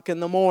 o'clock in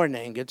the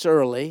morning. It's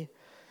early.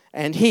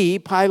 And he,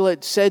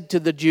 Pilate, said to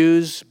the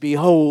Jews,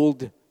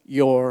 "Behold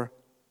your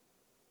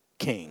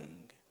king."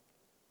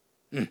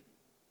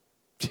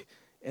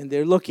 And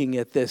they're looking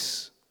at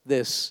this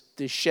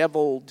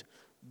disheveled,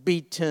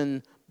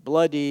 beaten,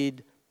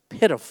 bloodied,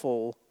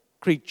 pitiful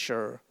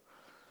creature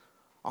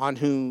on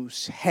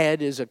whose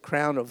head is a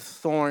crown of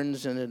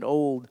thorns and an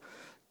old,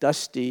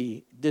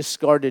 dusty,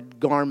 discarded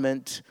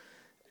garment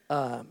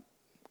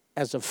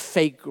as a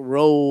fake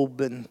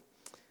robe, and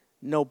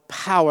no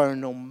power,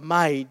 no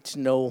might,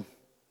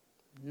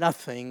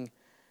 nothing.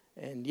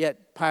 And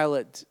yet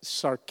Pilate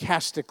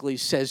sarcastically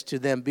says to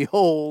them,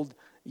 "Behold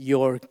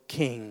your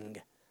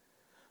king."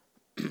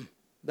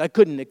 They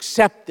couldn't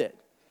accept it,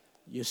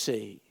 you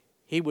see.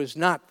 He was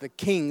not the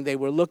king they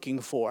were looking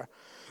for.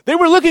 They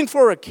were looking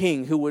for a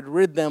king who would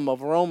rid them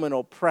of Roman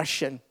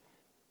oppression.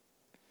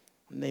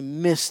 And they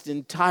missed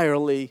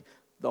entirely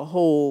the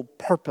whole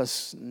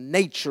purpose,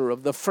 nature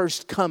of the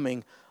first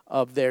coming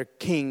of their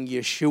King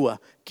Yeshua,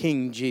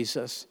 King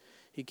Jesus.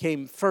 He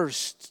came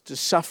first to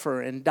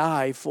suffer and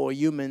die for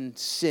human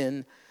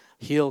sin.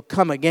 He'll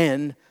come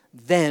again,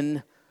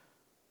 then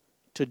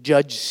to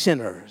judge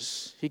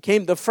sinners. He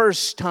came the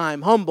first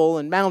time humble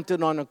and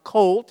mounted on a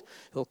colt.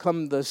 He'll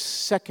come the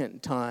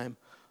second time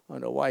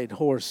on a white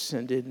horse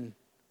and in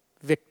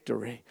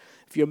victory.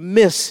 If you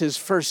miss his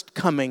first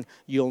coming,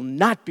 you'll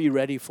not be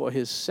ready for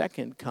his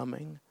second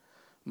coming.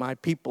 My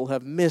people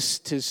have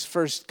missed his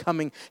first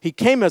coming. He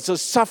came as a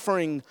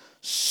suffering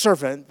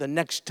servant. The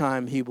next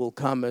time he will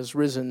come as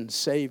risen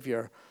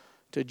Savior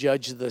to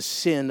judge the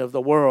sin of the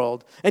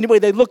world. Anyway,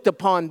 they looked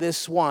upon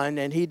this one,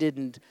 and he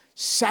didn't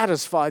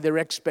satisfy their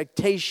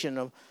expectation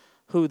of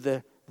who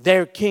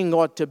their king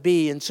ought to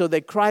be. And so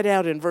they cried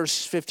out in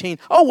verse 15,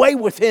 "Away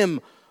with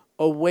him!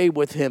 Away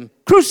with him!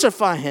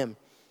 Crucify him!"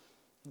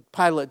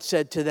 Pilate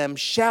said to them,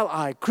 "Shall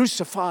I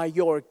crucify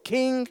your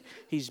king?"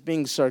 He's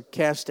being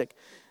sarcastic.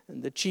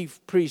 And the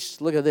chief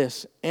priests, look at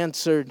this,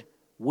 answered,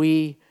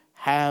 "We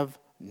have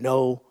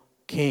no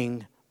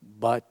king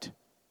but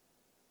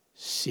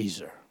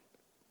Caesar."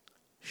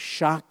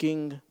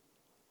 Shocking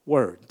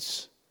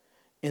words.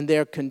 In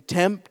their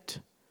contempt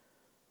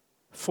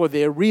for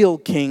their real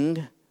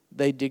king,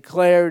 they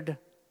declared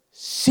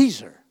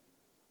Caesar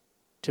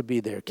to be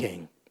their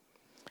king.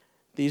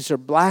 These are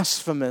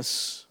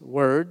blasphemous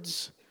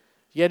words,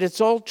 yet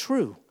it's all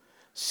true.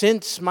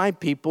 Since my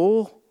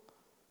people,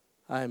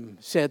 I'm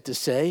sad to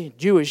say,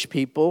 Jewish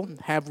people,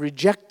 have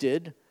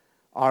rejected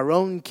our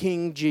own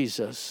King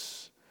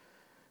Jesus,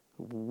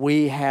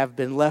 we have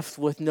been left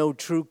with no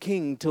true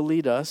king to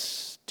lead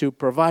us, to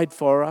provide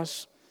for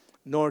us,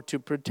 nor to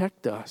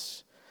protect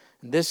us.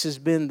 And this has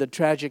been the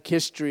tragic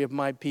history of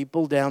my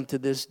people down to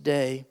this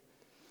day.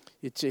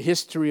 It's a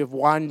history of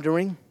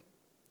wandering.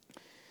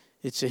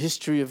 It's a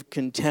history of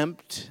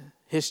contempt,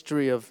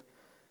 history of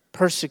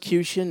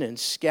persecution and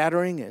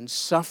scattering and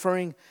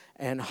suffering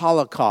and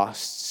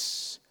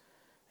holocausts.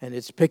 And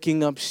it's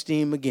picking up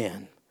steam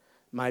again.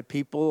 My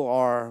people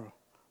are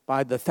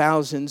by the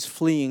thousands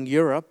fleeing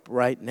Europe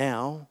right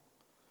now.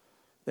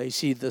 They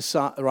see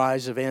the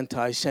rise of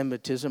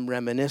anti-Semitism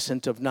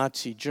reminiscent of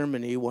Nazi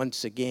Germany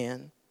once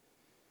again.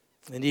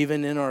 And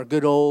even in our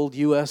good old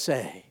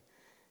USA,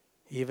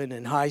 even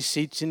in high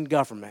seats in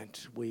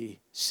government, we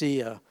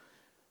see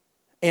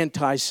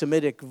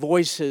anti-Semitic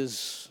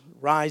voices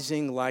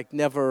rising like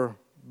never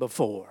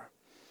before.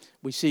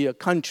 We see a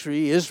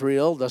country,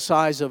 Israel, the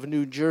size of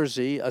New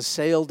Jersey,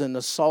 assailed and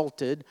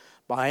assaulted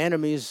by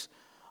enemies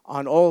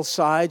on all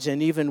sides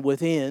and even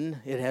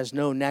within. It has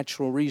no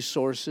natural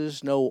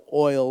resources, no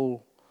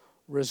oil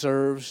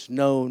reserves,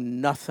 no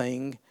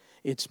nothing.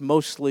 It's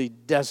mostly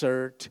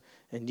desert,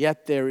 and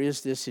yet there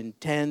is this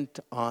intent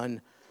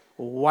on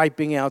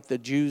wiping out the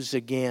Jews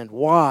again.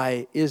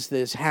 Why is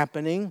this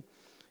happening?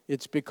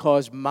 It's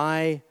because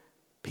my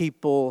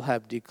people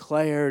have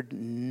declared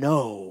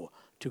no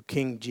to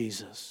King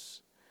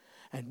Jesus.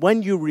 And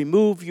when you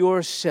remove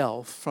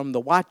yourself from the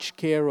watch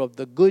care of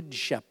the Good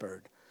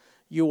Shepherd,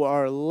 you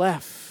are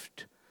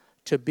left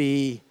to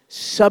be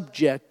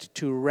subject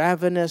to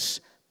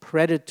ravenous,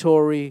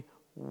 predatory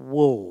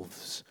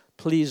wolves.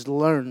 Please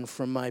learn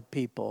from my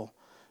people.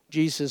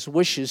 Jesus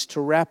wishes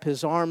to wrap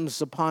his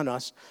arms upon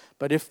us,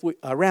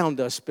 around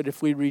us, but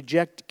if we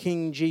reject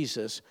King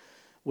Jesus,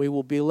 we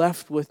will be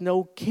left with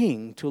no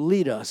king to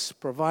lead us,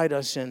 provide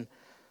us, and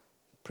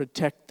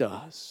protect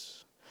us.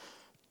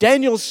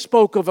 Daniel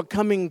spoke of a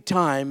coming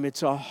time.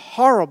 It's a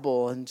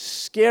horrible and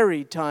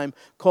scary time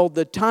called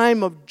the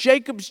time of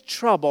Jacob's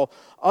trouble,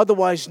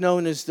 otherwise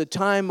known as the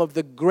time of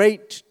the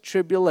Great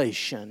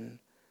Tribulation.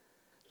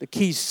 The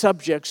key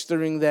subjects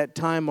during that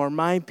time are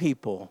my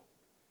people.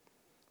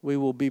 We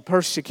will be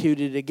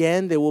persecuted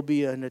again. There will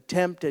be an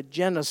attempt at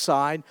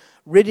genocide,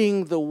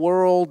 ridding the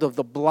world of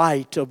the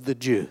blight of the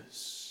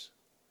Jews.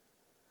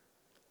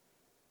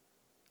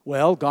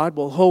 Well, God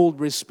will hold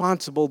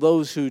responsible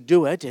those who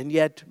do it, and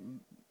yet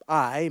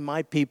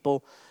my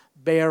people,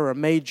 bear a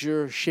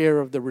major share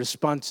of the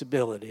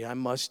responsibility, I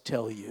must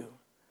tell you.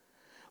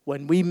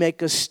 When we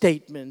make a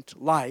statement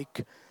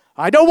like,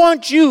 I don't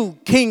want you,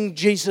 King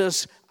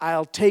Jesus,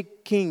 I'll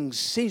take King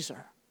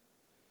Caesar.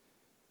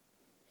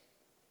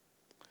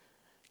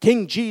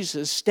 King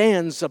Jesus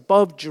stands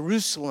above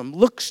Jerusalem,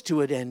 looks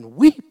to it and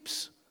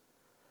weeps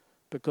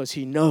because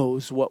he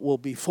knows what will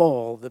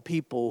befall the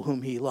people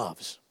whom he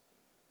loves,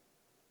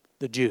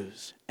 the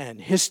Jews.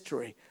 And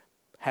history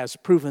has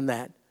proven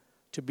that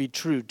to be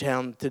true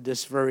down to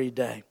this very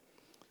day.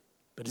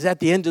 But is that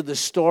the end of the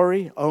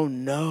story? Oh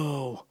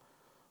no.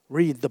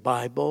 Read the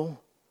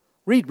Bible.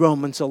 Read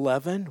Romans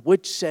 11,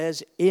 which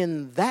says,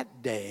 in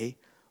that day,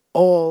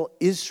 all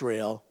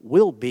Israel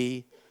will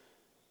be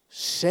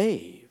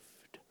saved.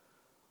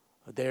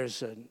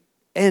 There's an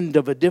end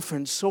of a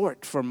different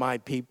sort for my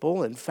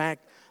people. In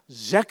fact,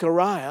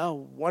 Zechariah,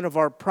 one of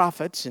our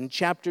prophets, in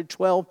chapter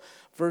 12,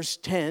 verse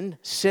 10,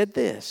 said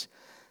this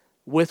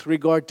with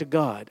regard to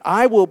God.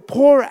 I will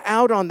pour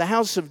out on the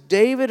house of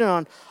David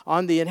and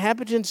on the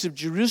inhabitants of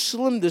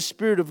Jerusalem the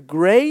spirit of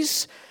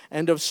grace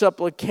and of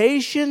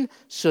supplication,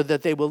 so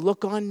that they will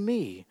look on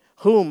me,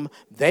 whom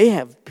they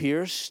have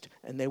pierced,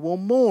 and they will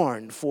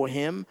mourn for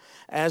him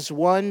as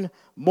one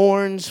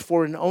mourns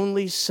for an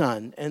only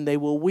son, and they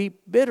will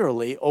weep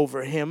bitterly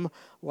over him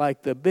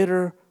like the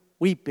bitter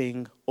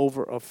weeping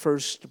over a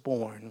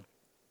firstborn.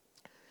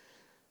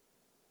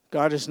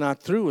 God is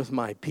not through with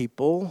my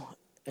people,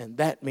 and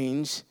that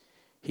means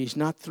he's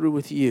not through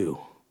with you.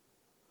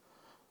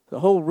 The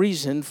whole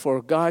reason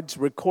for God's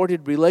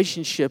recorded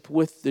relationship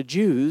with the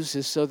Jews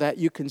is so that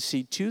you can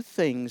see two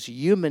things: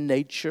 human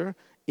nature,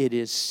 it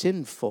is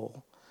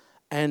sinful,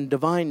 and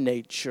divine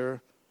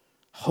nature,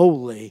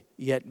 holy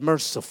yet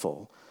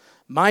merciful.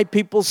 My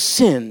people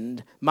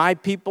sinned. My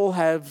people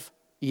have,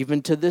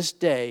 even to this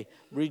day,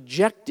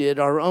 rejected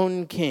our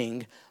own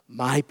king.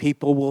 My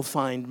people will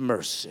find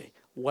mercy.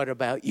 What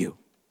about you?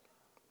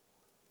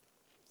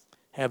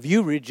 Have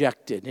you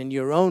rejected in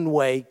your own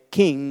way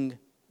King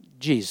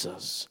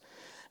Jesus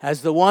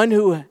as the one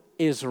who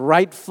is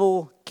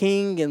rightful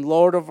King and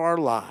Lord of our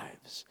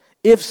lives?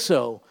 If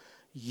so,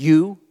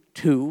 you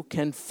too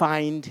can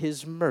find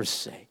his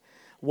mercy.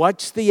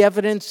 What's the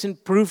evidence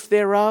and proof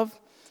thereof?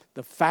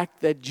 The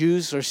fact that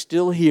Jews are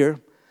still here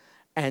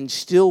and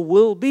still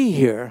will be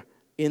here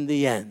in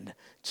the end.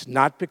 It's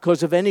not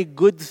because of any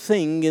good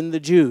thing in the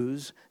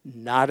Jews,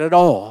 not at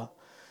all.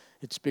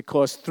 It's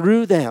because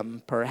through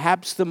them,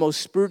 perhaps the most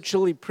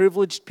spiritually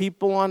privileged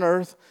people on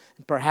earth,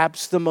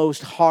 perhaps the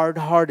most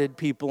hard-hearted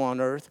people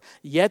on earth,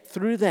 yet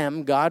through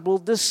them, God will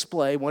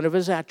display one of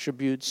his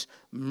attributes,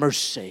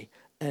 mercy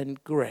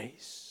and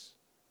grace.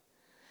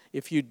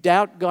 If you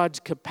doubt God's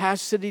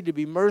capacity to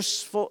be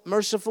merciful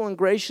and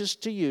gracious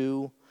to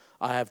you,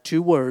 I have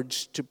two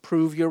words to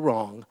prove you're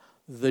wrong: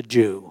 the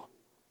Jew.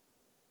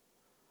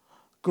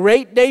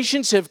 Great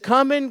nations have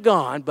come and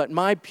gone, but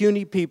my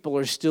puny people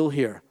are still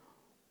here.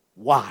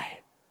 Why?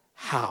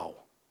 How?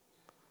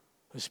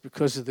 It's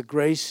because of the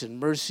grace and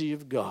mercy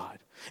of God.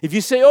 If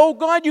you say, oh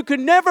God, you could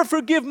never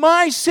forgive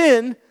my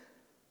sin.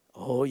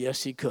 Oh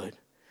yes, he could.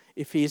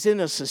 If he's in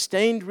a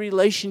sustained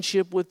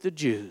relationship with the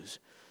Jews,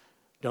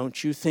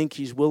 don't you think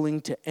he's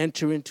willing to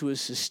enter into a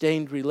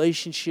sustained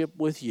relationship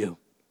with you?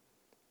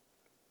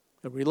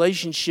 A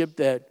relationship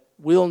that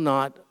will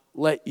not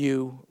let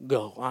you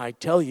go. I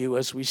tell you,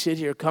 as we sit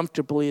here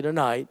comfortably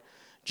tonight,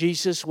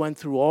 Jesus went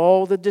through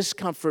all the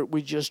discomfort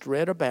we just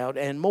read about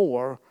and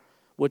more,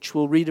 which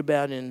we'll read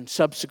about in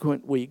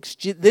subsequent weeks.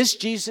 This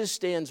Jesus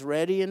stands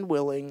ready and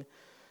willing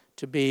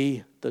to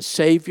be the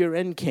Savior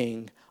and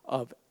King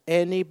of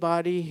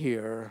anybody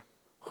here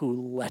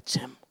who lets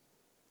him.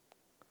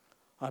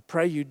 I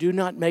pray you do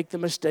not make the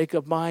mistake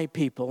of my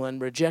people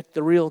and reject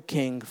the real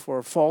king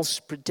for false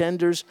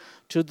pretenders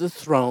to the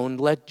throne.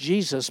 Let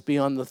Jesus be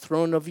on the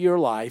throne of your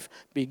life,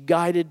 be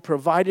guided,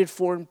 provided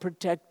for, and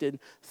protected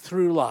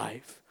through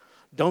life.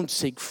 Don't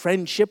seek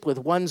friendship with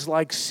ones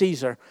like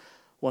Caesar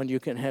when you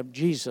can have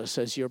Jesus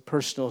as your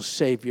personal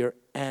Savior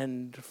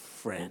and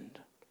friend.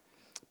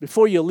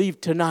 Before you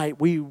leave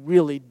tonight, we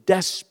really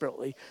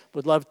desperately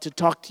would love to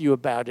talk to you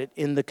about it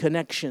in the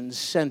Connections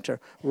Center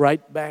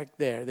right back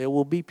there. There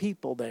will be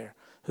people there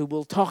who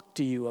will talk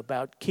to you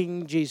about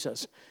King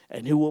Jesus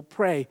and who will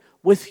pray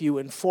with you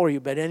and for you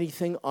about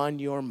anything on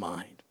your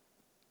mind.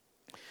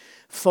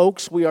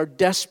 Folks, we are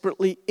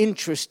desperately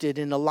interested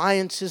in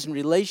alliances and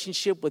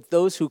relationship with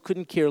those who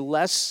couldn't care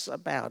less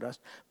about us.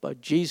 But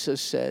Jesus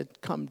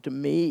said, come to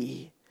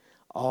me,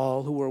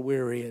 all who are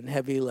weary and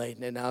heavy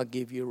laden, and I'll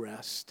give you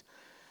rest.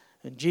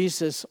 And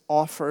Jesus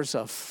offers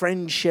a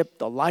friendship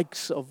the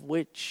likes of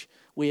which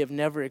we have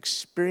never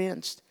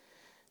experienced,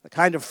 the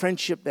kind of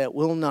friendship that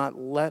will not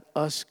let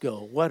us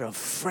go. What a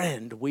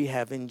friend we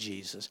have in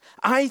Jesus.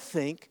 I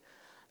think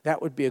that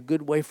would be a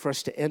good way for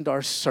us to end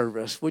our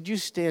service. Would you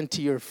stand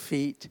to your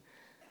feet?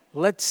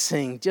 Let's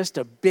sing just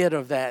a bit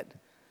of that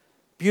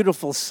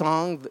beautiful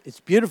song.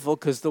 It's beautiful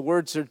because the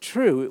words are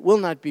true. It will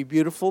not be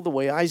beautiful the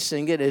way I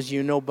sing it, as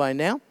you know by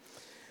now,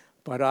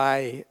 but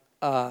I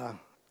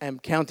am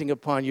counting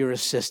upon your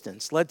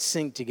assistance. Let's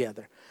sing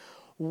together.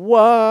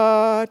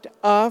 What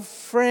a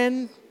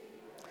friend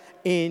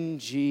in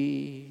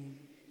Jesus.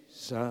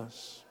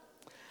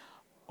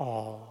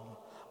 All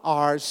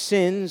our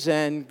sins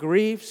and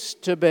griefs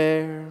to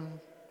bear.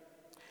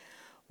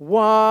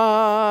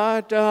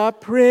 What a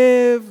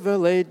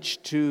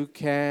privilege to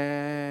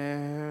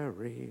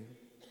carry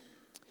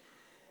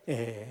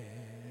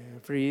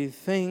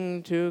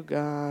everything to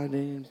God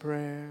in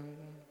prayer.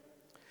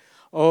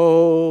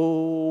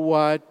 Oh,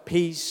 what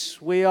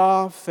peace we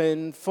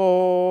often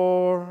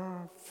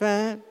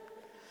forfeit.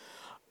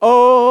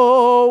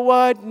 Oh,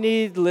 what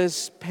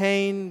needless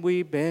pain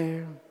we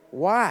bear.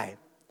 Why?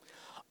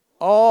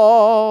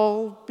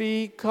 All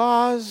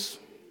because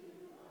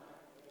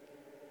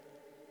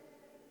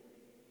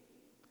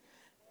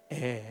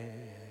and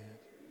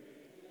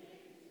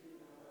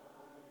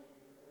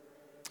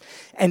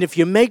if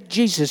you make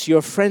Jesus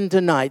your friend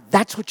tonight,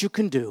 that's what you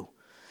can do.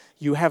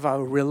 You have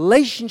a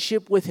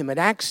relationship with him and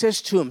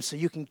access to him so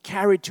you can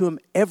carry to him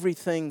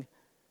everything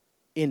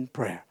in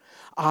prayer.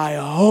 I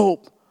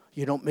hope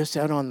you don't miss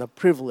out on the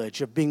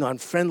privilege of being on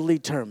friendly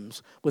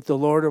terms with the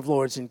Lord of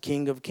Lords and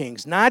King of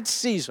Kings. Not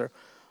Caesar,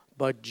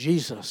 but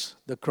Jesus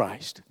the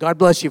Christ. God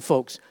bless you,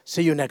 folks.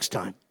 See you next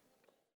time.